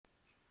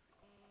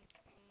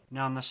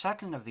Now in the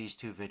second of these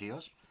two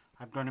videos,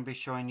 I'm going to be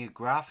showing you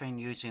graphing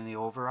using the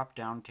over, up,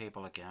 down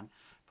table again,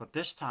 but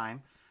this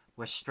time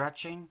with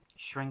stretching,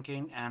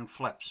 shrinking, and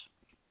flips.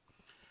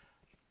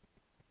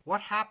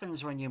 What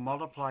happens when you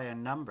multiply a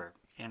number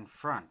in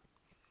front?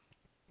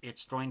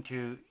 It's going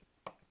to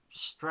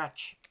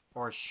stretch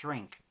or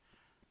shrink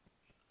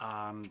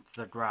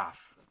the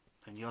graph,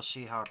 and you'll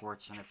see how it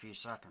works in a few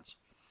seconds.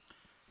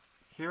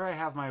 Here I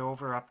have my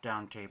over, up,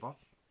 down table,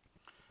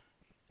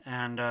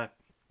 and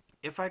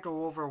if I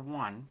go over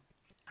 1,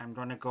 I'm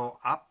going to go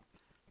up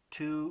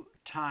 2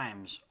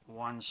 times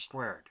 1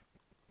 squared,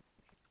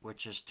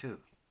 which is 2.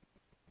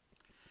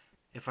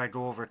 If I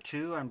go over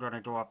 2, I'm going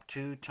to go up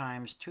 2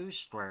 times 2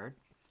 squared,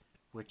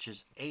 which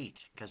is 8,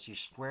 because you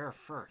square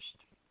first.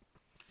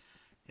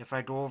 If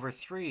I go over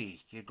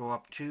 3, you go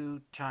up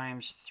 2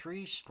 times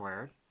 3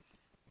 squared,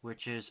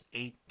 which is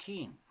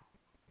 18.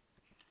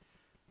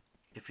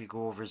 If you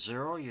go over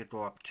 0, you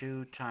go up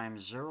 2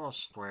 times 0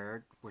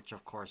 squared, which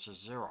of course is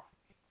 0.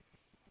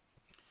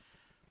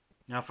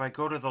 Now if I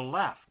go to the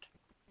left,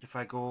 if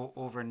I go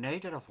over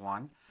negative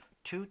 1,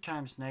 2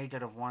 times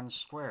negative 1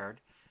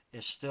 squared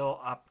is still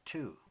up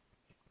 2.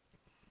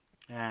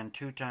 And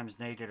 2 times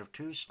negative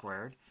 2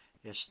 squared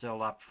is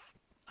still up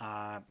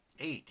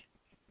 8.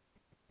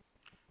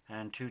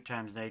 And 2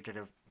 times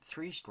negative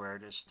 3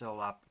 squared is still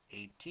up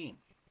 18.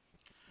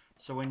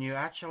 So when you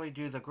actually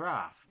do the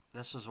graph,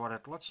 this is what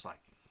it looks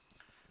like.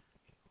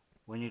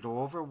 When you go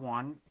over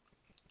 1,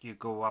 you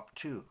go up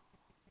 2.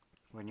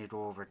 When you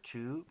go over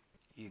 2,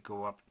 you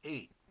go up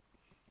 8.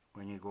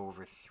 When you go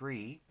over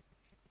 3,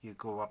 you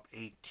go up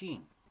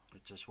 18,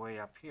 which is way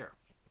up here.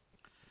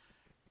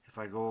 If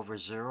I go over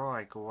 0,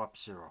 I go up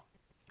 0.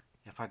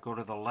 If I go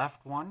to the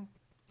left 1,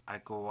 I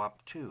go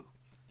up 2.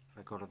 If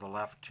I go to the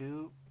left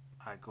 2,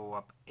 I go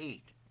up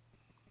 8.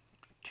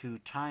 2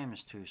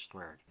 times 2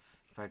 squared.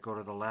 If I go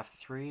to the left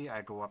 3,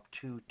 I go up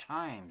 2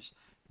 times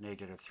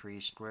negative 3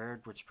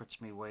 squared, which puts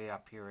me way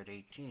up here at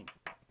 18.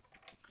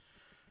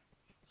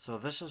 So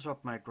this is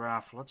what my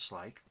graph looks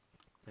like.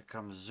 It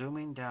comes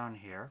zooming down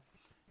here.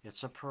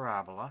 It's a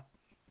parabola,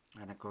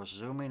 and it goes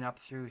zooming up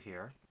through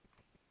here.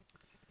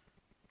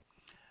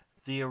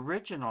 The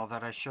original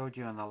that I showed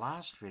you in the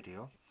last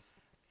video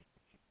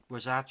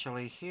was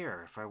actually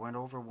here. If I went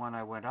over 1,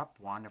 I went up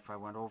 1. If I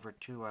went over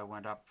 2, I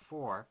went up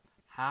 4,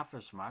 half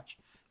as much.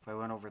 If I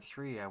went over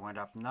 3, I went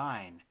up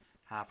 9,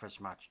 half as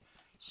much.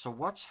 So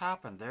what's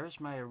happened? There's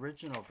my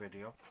original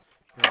video.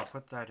 Here, I'll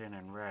put that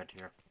in red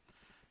here.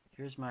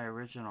 Here's my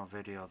original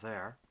video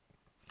there.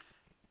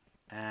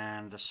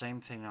 And the same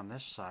thing on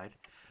this side.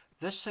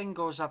 This thing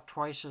goes up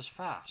twice as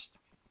fast.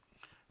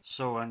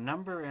 So a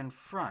number in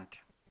front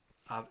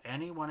of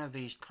any one of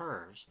these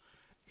curves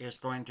is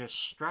going to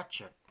stretch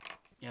it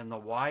in the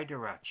y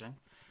direction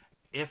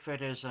if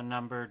it is a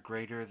number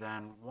greater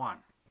than 1.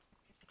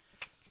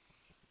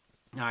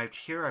 Now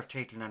here I've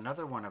taken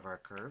another one of our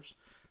curves,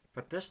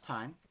 but this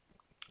time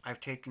I've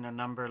taken a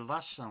number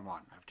less than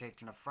 1. I've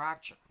taken a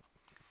fraction.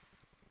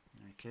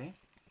 Okay,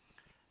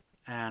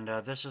 and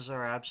this is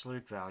our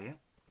absolute value.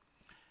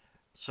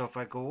 So if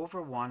I go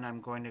over 1,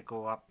 I'm going to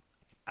go up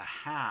a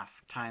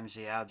half times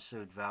the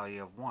absolute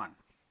value of 1,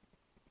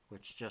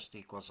 which just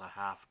equals a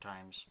half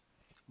times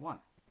 1.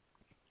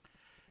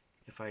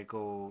 If I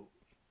go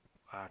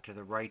to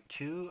the right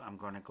 2, I'm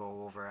going to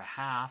go over a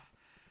half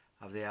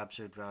of the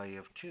absolute value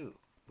of 2,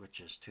 which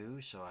is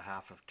 2, so a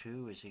half of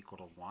 2 is equal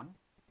to 1.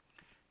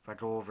 If I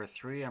go over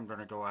 3, I'm going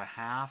to go a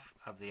half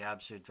of the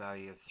absolute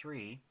value of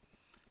 3,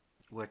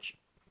 which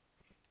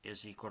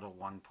is equal to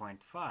 1.5.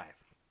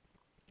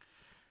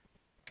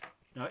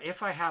 Now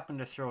if I happen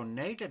to throw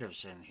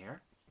negatives in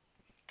here,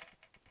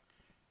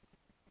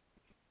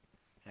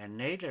 and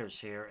negatives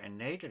here, and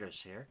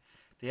negatives here,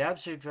 the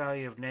absolute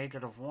value of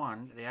negative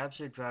 1, the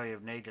absolute value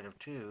of negative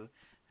 2,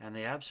 and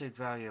the absolute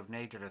value of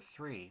negative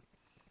 3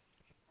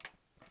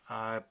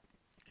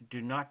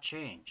 do not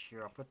change.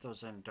 Here, I'll put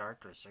those in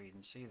darker so you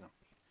can see them.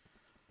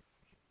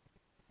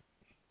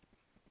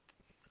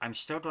 I'm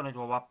still going to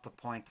go up the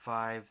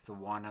 0.5, the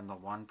 1, and the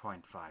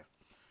 1.5.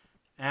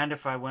 And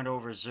if I went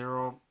over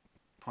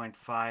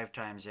 0.5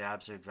 times the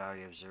absolute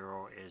value of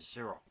 0 is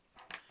 0.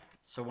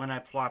 So when I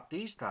plot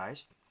these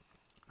guys,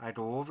 I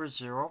go over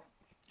 0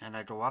 and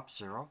I go up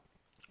 0.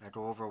 I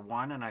go over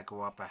 1 and I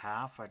go up a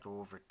half. I go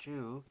over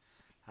 2,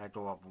 I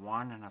go up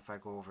 1, and if I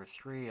go over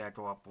 3, I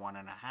go up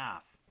 1.5.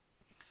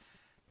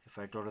 If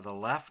I go to the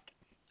left,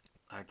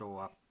 I go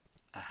up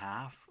a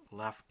half.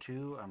 Left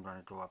 2, I'm going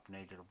to go up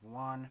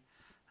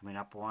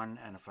up 1,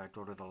 and if I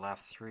go to the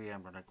left 3,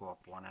 I'm going to go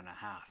up 1.5.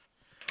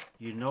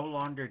 You no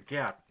longer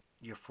get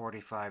your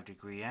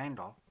 45-degree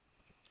angle.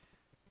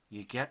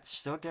 You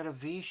still get a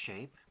V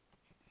shape,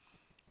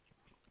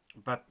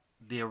 but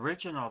the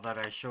original that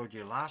I showed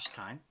you last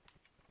time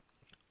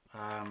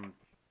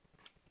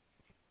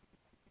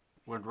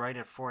went right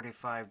at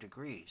 45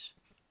 degrees,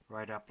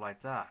 right up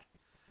like that.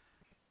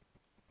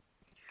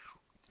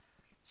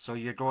 So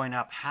you're going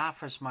up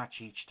half as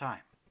much each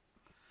time.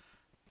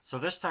 So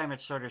this time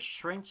it sort of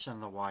shrinks in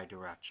the y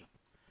direction.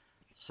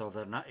 So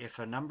if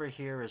a number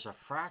here is a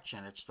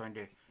fraction, it's going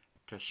to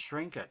to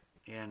shrink it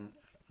in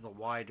the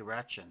y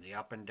direction, the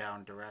up and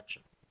down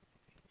direction.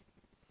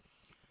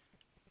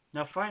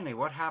 Now finally,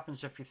 what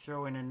happens if you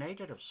throw in a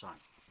negative sign?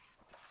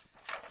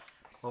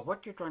 Well,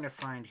 what you're going to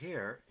find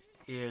here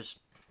is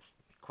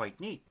quite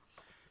neat.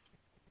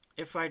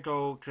 If I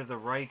go to the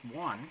right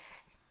 1,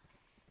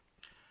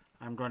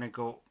 I'm going to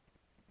go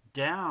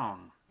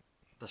down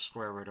the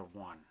square root of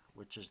 1,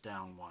 which is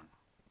down 1.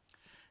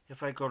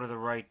 If I go to the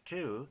right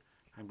 2,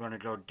 I'm going to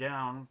go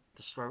down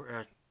the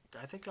square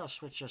I think I'll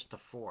switch just to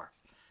 4.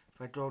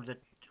 If I go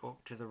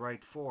to the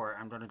right 4,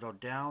 I'm going to go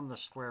down the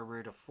square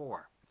root of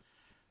 4.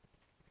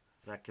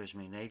 That gives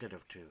me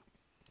negative 2.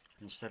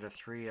 Instead of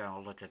 3,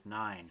 I'll look at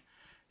 9.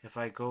 If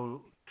I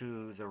go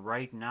to the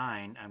right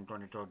 9, I'm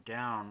going to go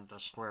down the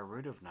square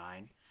root of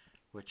 9,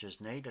 which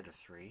is negative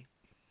 3.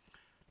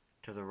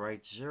 To the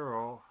right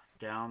 0,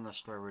 down the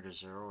square root of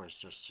 0 is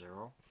just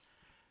 0.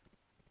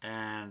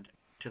 And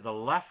to the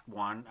left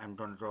 1, I'm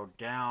going to go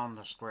down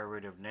the square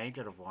root of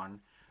negative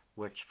 1,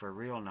 which for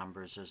real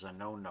numbers is a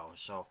no-no.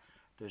 So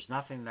there's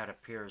nothing that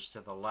appears to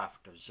the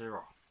left of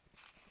 0.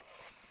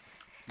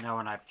 Now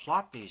when I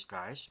plot these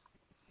guys,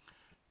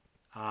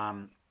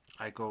 I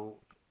go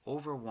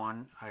over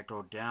 1, I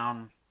go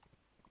down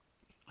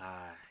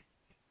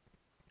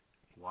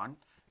 1.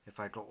 If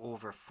I go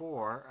over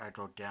 4, I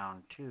go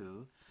down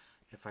 2.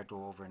 If I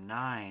go over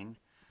 9,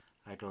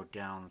 I go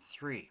down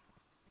 3.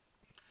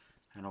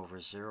 And over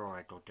 0,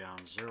 I go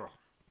down 0.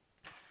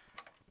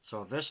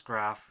 So this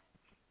graph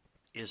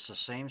is the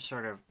same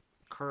sort of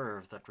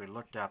curve that we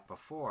looked at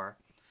before,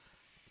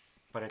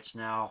 but it's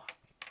now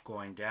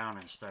going down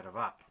instead of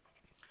up.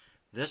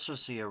 This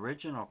was the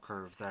original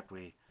curve that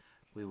we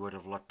would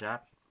have looked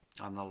at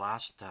on the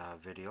last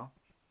video.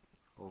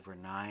 Over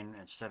 9,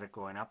 instead of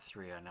going up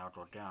 3, I now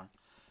go down.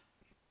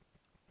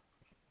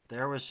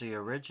 There was the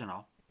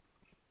original.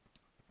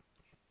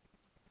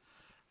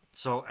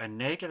 So a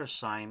negative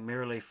sign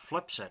merely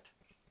flips it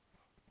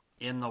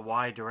in the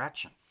y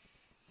direction.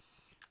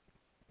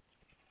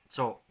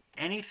 So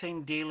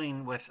anything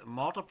dealing with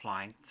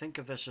multiplying, think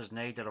of this as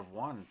negative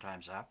 1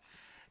 times that.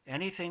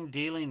 Anything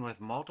dealing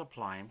with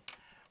multiplying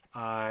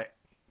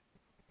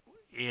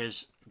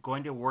is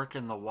going to work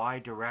in the y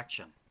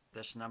direction.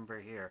 This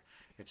number here,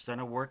 it's going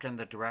to work in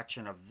the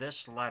direction of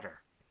this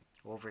letter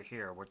over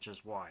here, which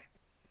is y.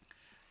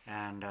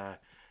 And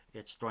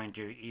it's going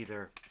to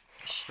either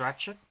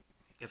stretch it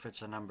if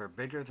it's a number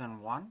bigger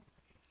than 1.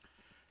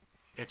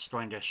 It's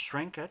going to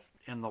shrink it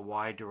in the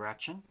y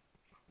direction,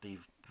 the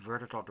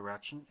vertical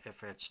direction,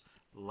 if it's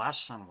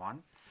less than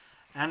 1.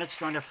 And it's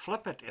going to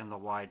flip it in the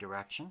y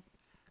direction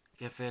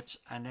if it's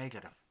a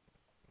negative.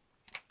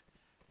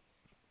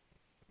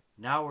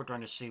 Now we're going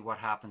to see what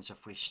happens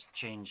if we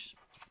change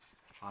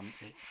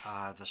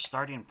the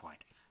starting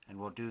point, and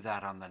we'll do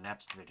that on the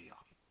next video.